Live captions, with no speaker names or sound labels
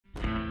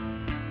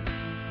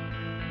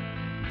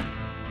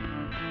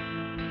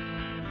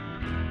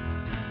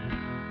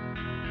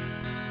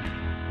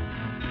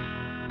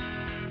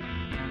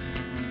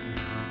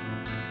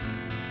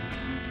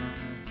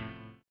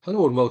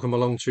Hello and welcome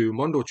along to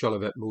Mondo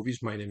Chelloveck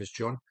Movies. My name is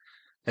John,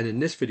 and in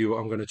this video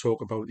I'm going to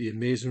talk about the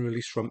amazing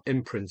release from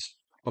Imprint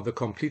of the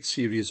complete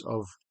series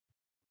of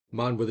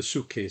Man with a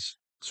Suitcase.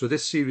 So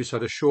this series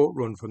had a short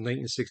run from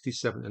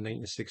 1967 to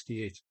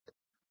 1968,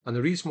 and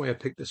the reason why I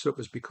picked this up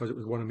is because it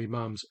was one of my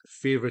mum's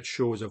favourite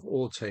shows of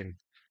all time,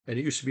 and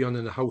it used to be on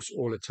in the house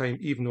all the time,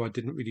 even though I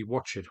didn't really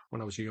watch it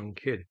when I was a young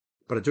kid.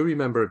 But I do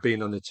remember it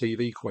being on the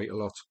TV quite a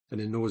lot, and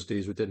in those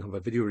days we didn't have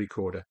a video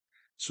recorder.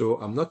 So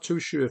I'm not too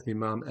sure if my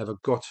mum ever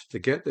got to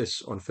get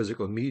this on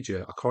physical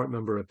media. I can't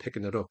remember her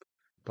picking it up,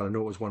 but I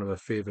know it was one of her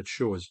favourite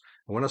shows.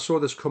 And when I saw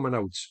this coming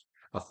out,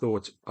 I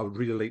thought I would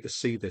really like to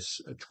see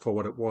this for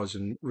what it was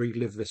and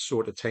relive this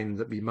sort of time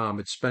that my mum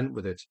had spent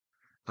with it.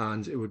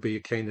 And it would be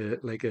kind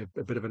of like a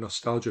bit of a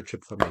nostalgia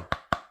trip for me.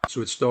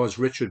 So it stars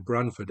Richard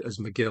Branford as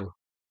McGill.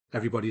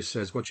 Everybody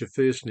says, "What's your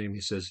first name?"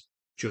 He says,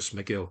 "Just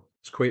McGill."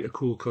 It's quite a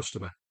cool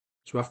customer.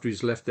 So after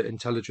he's left the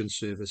intelligence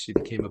service, he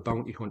became a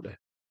bounty hunter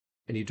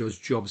and he does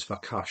jobs for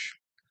cash.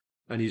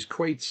 And he's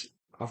quite,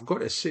 I've got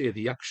to say,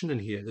 the action in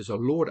here, there's a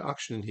load of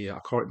action in here. I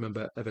can't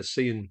remember ever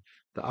seeing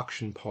the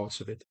action parts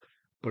of it,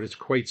 but it's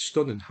quite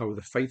stunning how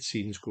the fight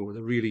scenes go.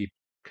 They're really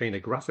kind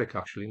of graphic,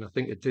 actually. And I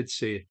think it did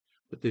say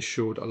that this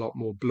showed a lot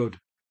more blood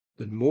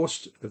than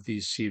most of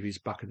these series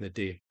back in the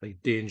day,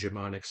 like Danger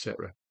Man,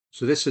 etc.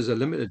 So this is a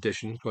limited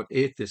edition, got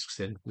 8 discs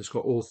in, and it's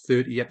got all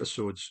 30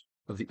 episodes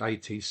of the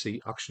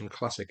ITC action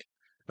classic.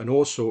 And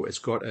also it's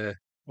got a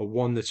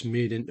one that's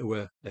made into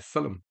a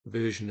film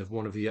version of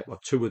one of the, or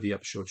two of the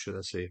episodes, should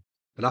I say.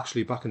 But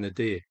actually, back in the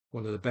day,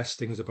 one of the best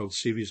things about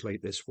series like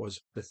this was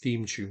the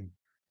theme tune.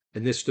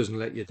 And this doesn't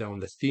let you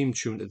down. The theme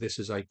tune to this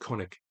is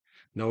iconic.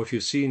 Now, if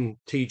you've seen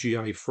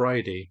TGI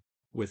Friday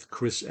with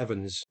Chris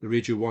Evans, the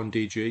Radio 1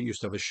 DJ, used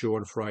to have a show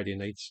on Friday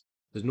nights.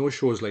 There's no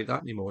shows like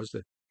that anymore, is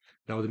there?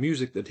 Now, the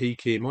music that he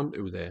came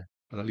onto there,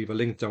 and I'll leave a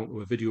link down to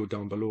a video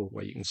down below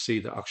where you can see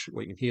the actual,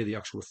 where you can hear the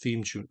actual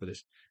theme tune for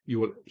this. You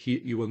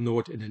will know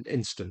it in an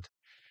instant.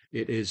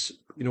 It is,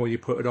 when you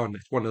put it on,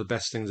 it's one of the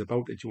best things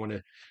about it. You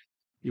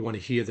want to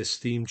hear this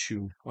theme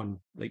tune on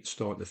like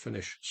start to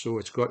finish. So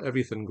it's got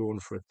everything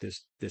going for it.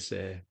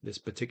 This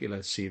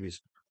particular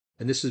series,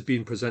 and this has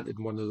been presented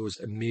in one of those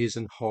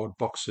amazing hard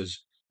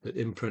boxes that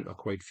Imprint are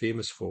quite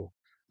famous for,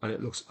 and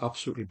it looks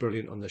absolutely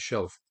brilliant on the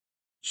shelf.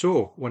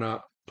 So when I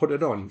put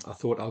it on, I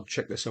thought I'll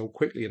check this out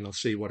quickly and I'll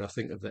see what I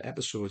think of the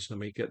episodes, and I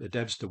might get the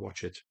devs to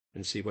watch it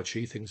and see what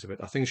she thinks of it.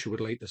 I think she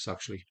would like this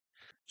actually.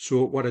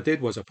 So what I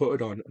did was I put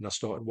it on and I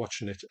started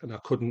watching it, and I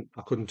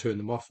couldn't turn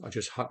them off. I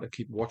just had to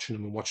keep watching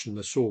them and watching them.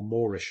 They're so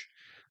Moorish.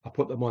 I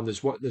put them on.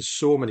 There's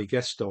so many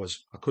guest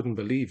stars. I couldn't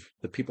believe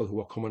the people who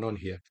are coming on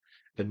here.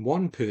 And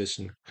one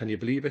person, can you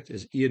believe it,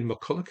 is Ian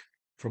McCulloch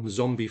from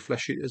Zombie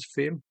Flesh Eaters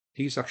fame.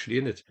 He's actually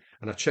in it.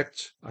 And I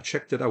checked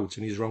it out,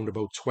 and he's around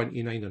about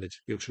 29 on it.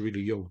 He looks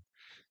really young.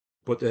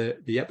 But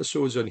the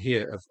episodes on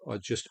here are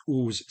just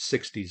ooze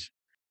 60s.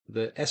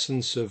 The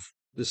essence of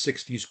the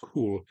 60s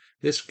cool.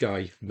 This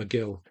guy,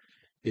 McGill,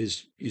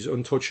 is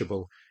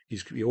untouchable.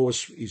 He's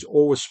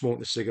always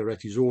smoking a cigarette,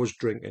 he's always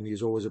drinking,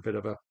 he's always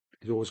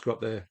got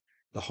the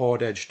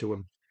hard edge to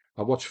him.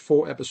 I watched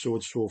 4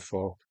 episodes so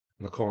far,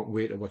 and I can't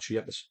wait to watch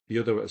the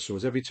other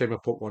episodes. Every time I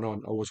put one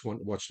on, I always want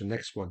to watch the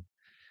next one.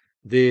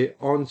 They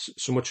aren't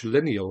so much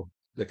lineal,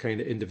 the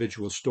kind of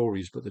individual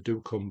stories, but they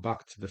do come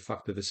back to the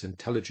fact of this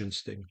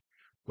intelligence thing,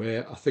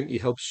 where I think he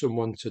helped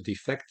someone to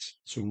defect,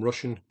 some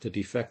Russian to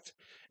defect,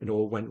 and it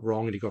all went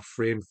wrong, and he got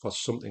framed for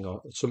something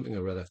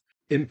or other.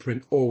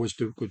 Imprint always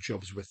do good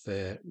jobs with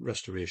their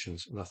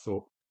restorations, and I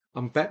thought,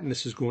 I'm betting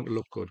this is going to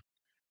look good.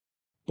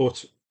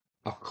 But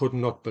I could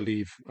not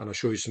believe, and I'll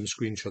show you some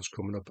screenshots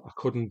coming up, I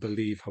couldn't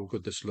believe how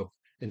good this looked.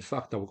 In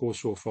fact, I will go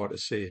so far to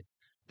say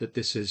that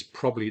this is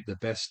probably the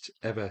best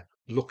ever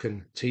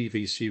looking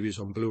TV series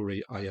on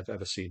Blu-ray I have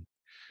ever seen.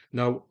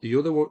 Now,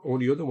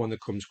 only other one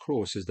that comes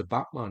close is the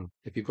Batman.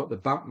 If you've got the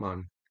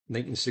Batman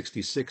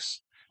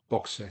 1966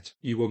 box set,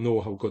 you will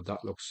know how good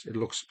that looks. It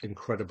looks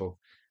incredible.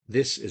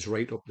 This is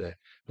right up there.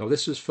 Now,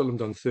 this is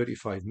filmed on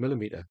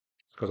 35mm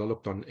because I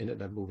looked on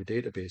Internet Movie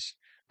Database,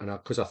 and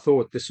because I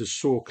thought this is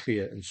so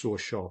clear and so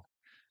sharp.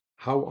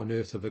 How on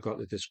earth have they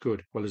got it this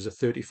good? Well, there's a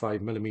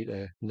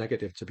 35mm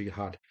negative to be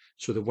had,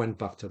 so they went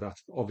back to that,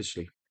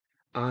 obviously.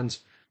 And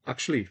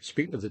actually,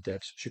 speaking of the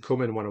devs, she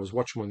come in when I was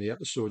watching one of the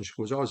episodes, and she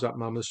goes, "Oh, is that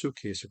Mama's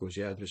suitcase?" I goes,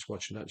 "Yeah, I'm just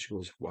watching that." And she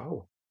goes,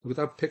 "Wow, look at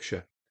that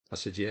picture." I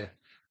said, "Yeah."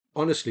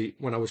 Honestly,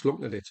 when I was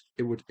looking at it,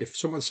 it would, if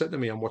someone said to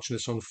me, "I'm watching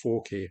this on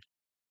 4K,"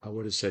 I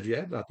would have said,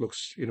 "Yeah, that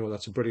looks,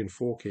 that's a brilliant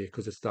 4K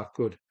because it's that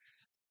good."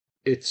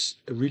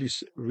 It's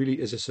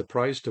really is a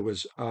surprise to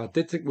us. I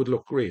did think it would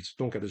look great.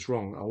 Don't get us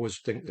wrong. I always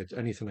think that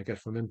anything I get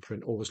from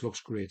Imprint always looks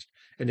great.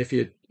 And if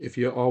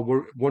you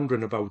are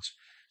wondering about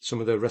some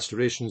of the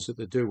restorations that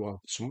they do or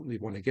something you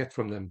want to get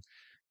from them,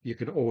 you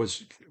can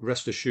always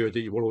rest assured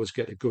that you will always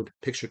get a good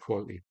picture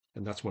quality.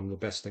 And that's one of the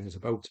best things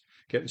about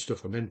getting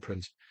stuff from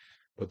Imprint.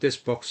 But this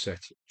box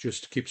set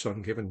just keeps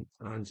on giving.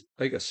 And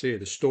like I say,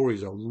 the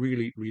stories are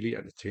really, really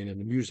entertaining.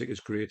 The music is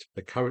great.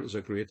 The characters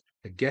are great.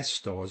 The guest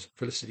stars,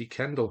 Felicity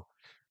Kendall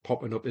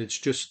popping up. It's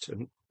just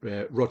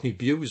Rodney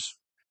Bewes.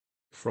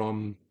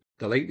 from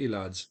the Likely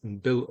Lads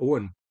and Bill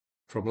Owen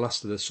from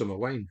Last of the Summer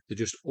Wine. They're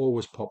just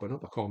always popping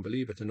up. I can't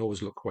believe it, and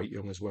always look quite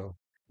young as well.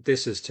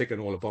 This is ticking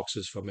all the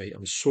boxes for me.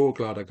 I'm so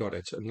glad I got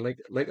it. And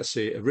like I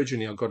say,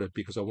 originally I got it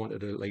because I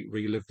wanted to like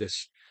relive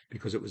this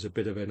because it was a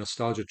bit of a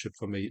nostalgia trip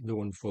for me,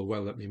 knowing full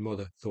well that my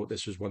mother thought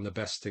this was one of the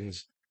best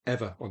things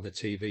ever on the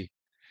TV.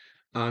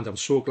 And I'm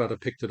so glad I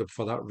picked it up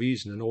for that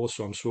reason. And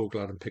also I'm so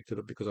glad I picked it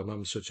up because I'm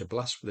having such a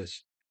blast with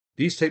this.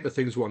 These type of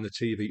things were on the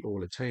TV all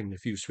the time. And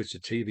if you switch the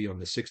TV on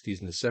the 60s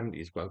and the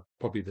 70s, well,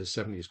 probably the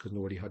 70s because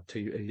nobody had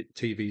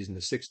TVs in the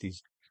 60s,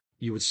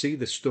 you would see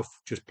this stuff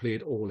just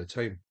played all the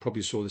time.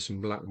 Probably saw this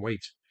in black and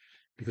white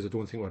because I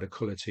don't think we had a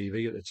colour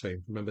TV at the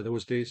time. Remember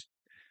those days?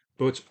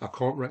 But I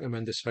can't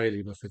recommend this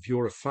highly enough. If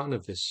you're a fan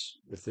of this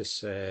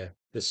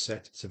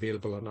set, it's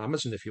available on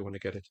Amazon if you want to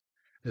get it.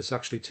 It's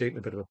actually taking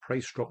a bit of a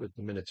price drop at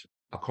the minute.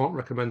 I can't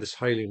recommend this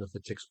highly enough.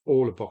 It ticks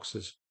all the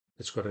boxes.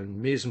 It's got an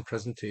amazing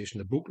presentation.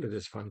 The booklet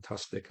is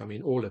fantastic. I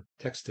mean, all the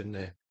text in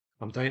there.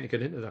 I'm dying to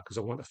get into that because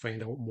I want to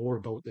find out more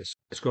about this.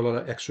 It's got a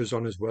lot of extras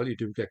on as well. You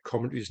do get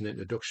commentaries and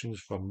introductions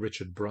from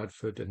Richard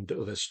Bradford and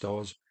other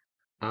stars.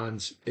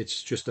 And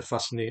it's just a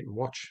fascinating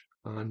watch.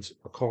 And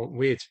I can't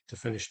wait to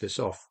finish this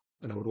off.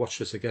 And I would watch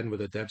this again with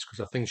her Debs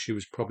because I think she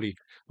was probably,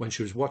 when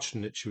she was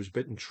watching it, she was a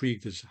bit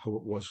intrigued as how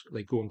it was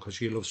like going because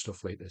she loves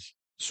stuff like this.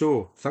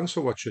 So thanks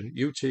for watching.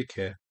 You take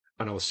care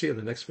and I'll see you in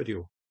the next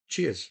video.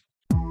 Cheers.